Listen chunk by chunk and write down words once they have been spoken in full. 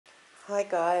Hi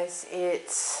guys,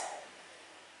 it's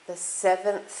the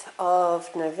 7th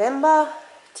of November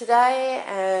today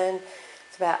and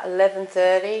it's about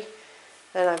 11:30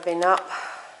 and I've been up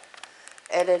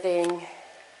editing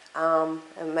and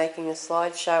making a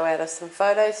slideshow out of some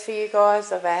photos for you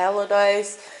guys of our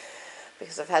holidays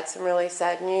because I've had some really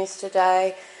sad news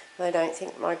today. I don't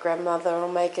think my grandmother will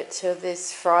make it till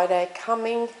this Friday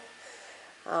coming.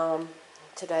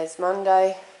 Today's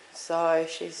Monday, so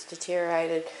she's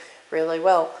deteriorated really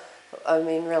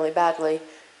really badly.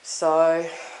 So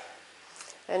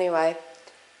anyway,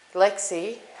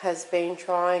 Lexie has been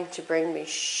trying to bring me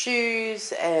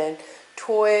shoes and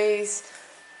toys,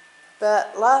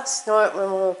 but last night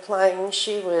when we were playing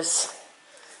she was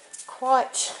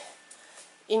quite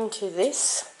into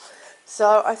this,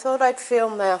 so I thought I'd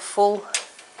film our full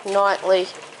nightly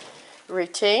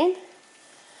routine.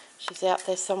 She's out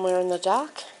there somewhere in the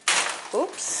dark.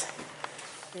 Oops,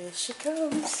 here she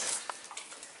comes.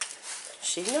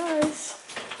 She knows.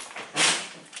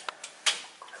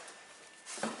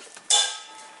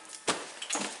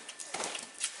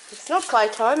 It's not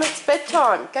playtime, it's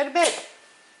bedtime. Go to bed.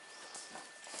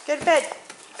 Go to bed.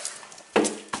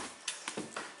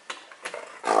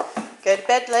 Go to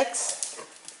bed, Lex.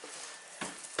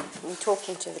 I'm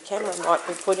talking to the camera, might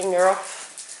be putting her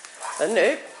off. But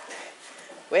nope.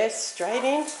 We're straight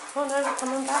in. Oh no, we're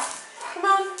coming back. Come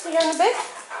on, you going to bed?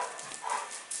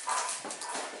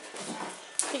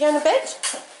 You going to bed?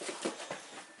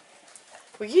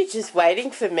 Were you just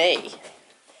waiting for me?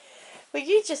 Were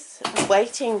you just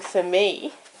waiting for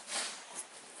me?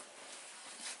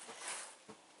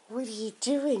 What are you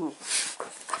doing?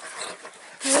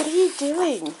 What are you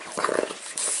doing?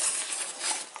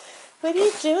 What are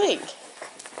you doing?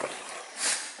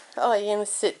 Oh, you're going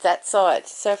to sit that side.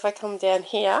 So if I come down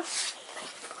here,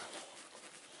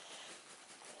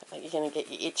 you're going to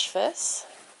get your itch first.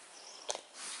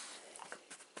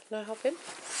 Can I hop in?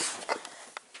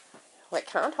 Wait,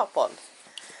 can't hop on.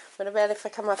 What about if I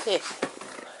come up here?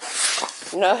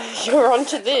 No, you're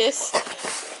onto this.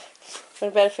 What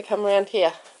about if I come around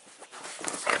here?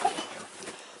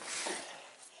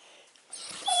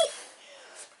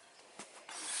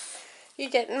 You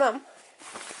getting Mum?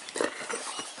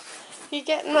 You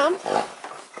getting Mum?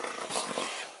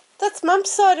 That's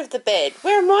Mum's side of the bed.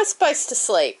 Where am I supposed to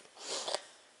sleep?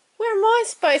 Where am I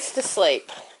supposed to sleep?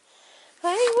 Hey,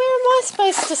 where am I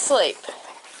supposed to sleep?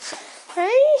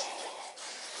 Hey?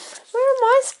 Where am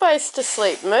I supposed to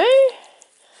sleep, Moo?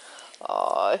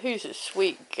 Oh, who's a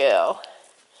sweet girl?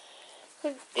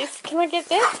 Can I get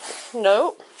there?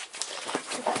 No.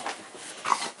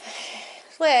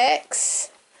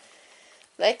 Lex.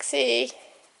 Lexie.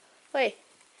 Wait.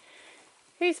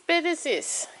 Whose bed is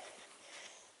this?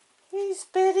 Whose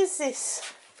bed is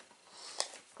this?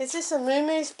 Is this a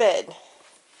Moo-Moo's bed?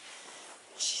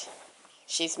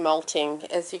 She's molting,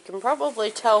 as you can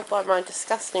probably tell by my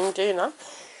disgusting doona.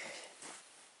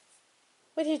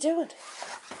 What are you doing?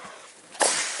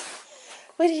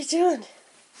 What are you doing?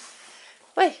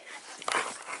 Wait,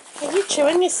 are you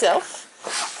chewing yourself?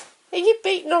 Are you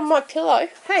beating on my pillow?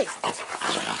 Hey,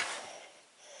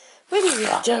 what are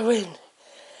you doing?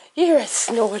 You're a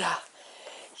snorter.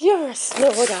 You're a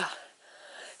snorter.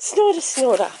 Snorter,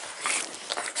 snorter.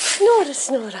 Snorter,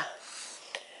 snorter.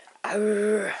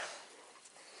 Arr.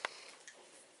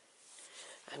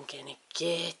 I'm gonna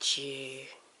get you.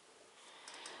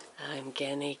 I'm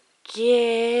gonna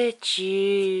get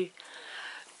you.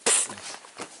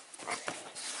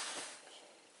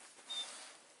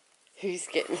 Who's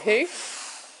getting who?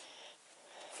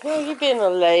 Oh, you've been a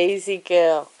lazy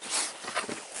girl.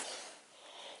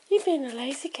 You've been a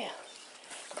lazy girl.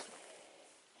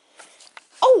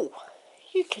 Oh,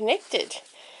 you connected.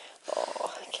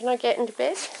 Oh, can I get into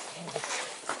bed?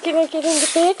 Can I get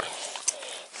into bed?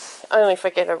 Only if I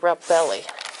get a rub belly.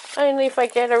 Only if I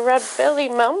get a rub belly,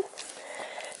 Mum.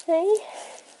 Hey?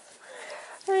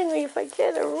 Only if I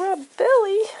get a rub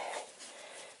belly.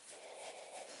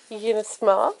 You gonna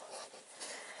smile?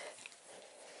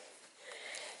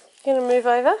 You gonna move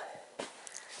over?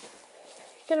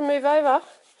 You gonna move over?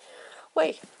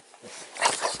 Wait.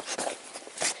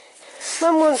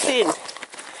 Mum wants in.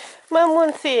 Mum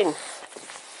wants in.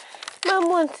 Mum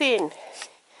wants in.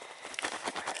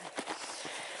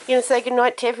 You gonna say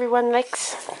goodnight to everyone,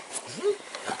 Lex?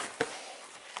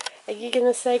 Are you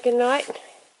gonna say goodnight?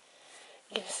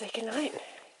 You gonna say goodnight?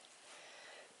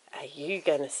 Are you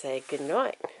gonna say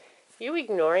goodnight? You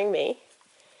ignoring me?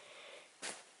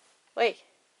 Wait.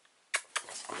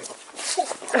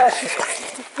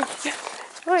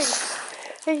 Wait.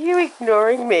 Are you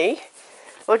ignoring me?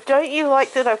 Or don't you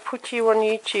like that I put you on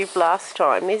YouTube last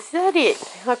time? Is that it?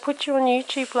 I put you on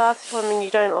YouTube last time and you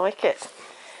don't like it.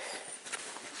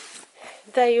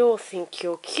 They all think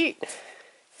you're cute.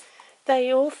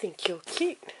 They all think you're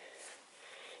cute.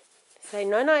 Say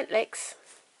night-night, Lex.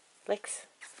 Lex.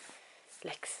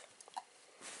 Lex.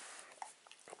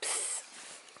 Psst.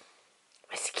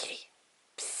 Where's the kitty?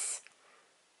 Psst.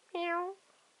 Meow.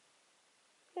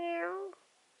 Meow.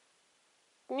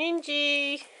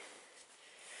 Ninja.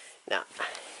 No.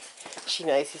 She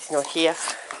knows he's not here.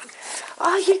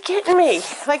 Oh, you're getting me.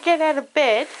 I get out of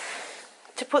bed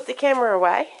to put the camera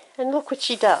away, and look what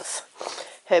she does.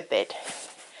 Her bed.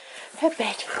 Her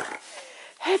bed.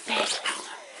 Her bed.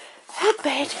 Her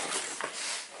bed.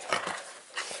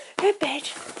 Her bed.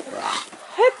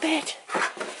 Her bed.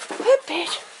 Her bed.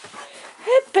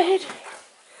 Her bed.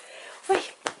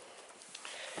 Wait.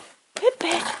 Her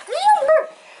bed.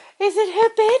 Is it her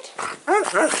bed?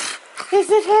 Is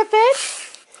it her bed?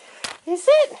 Is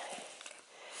it?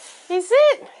 Is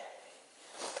it?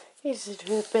 Is it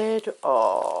her bed?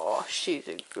 Oh, she's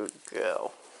a good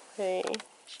girl. Hey,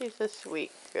 she's a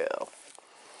sweet girl.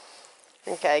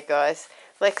 Okay, guys.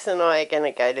 Lex and I are going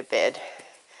to go to bed.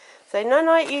 Say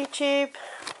night-night, YouTube.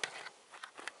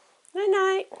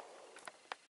 Night-night.